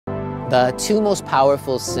The two most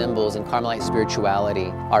powerful symbols in Carmelite spirituality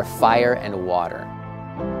are fire and water.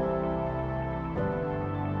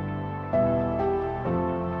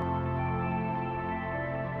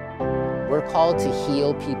 We're called to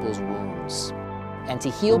heal people's wounds, and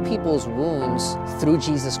to heal people's wounds through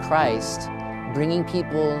Jesus Christ, bringing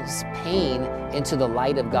people's pain into the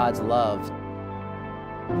light of God's love.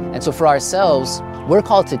 And so for ourselves, we're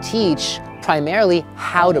called to teach primarily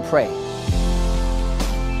how to pray.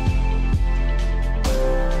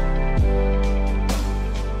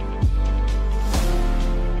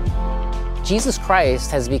 Jesus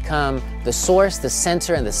Christ has become the source, the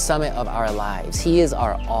center, and the summit of our lives. He is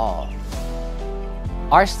our all.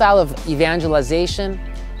 Our style of evangelization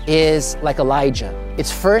is like Elijah.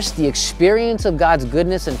 It's first the experience of God's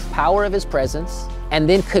goodness and power of His presence, and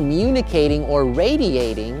then communicating or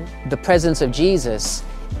radiating the presence of Jesus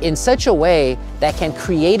in such a way that can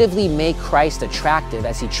creatively make Christ attractive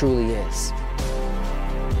as He truly is.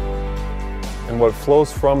 And what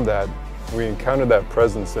flows from that, we encounter that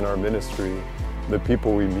presence in our ministry, the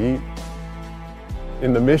people we meet.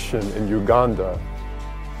 In the mission in Uganda,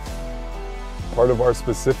 part of our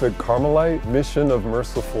specific Carmelite mission of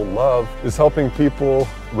merciful love is helping people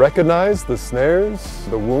recognize the snares,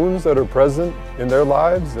 the wounds that are present in their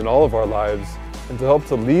lives, in all of our lives, and to help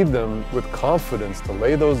to lead them with confidence to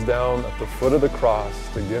lay those down at the foot of the cross,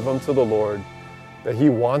 to give them to the Lord, that He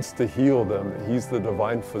wants to heal them, that He's the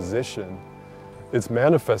divine physician. It's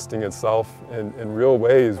manifesting itself in real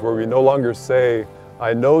ways where we no longer say,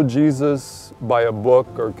 I know Jesus by a book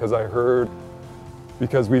or because I heard,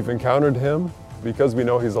 because we've encountered Him, because we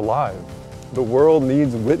know He's alive. The world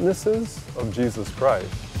needs witnesses of Jesus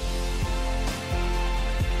Christ.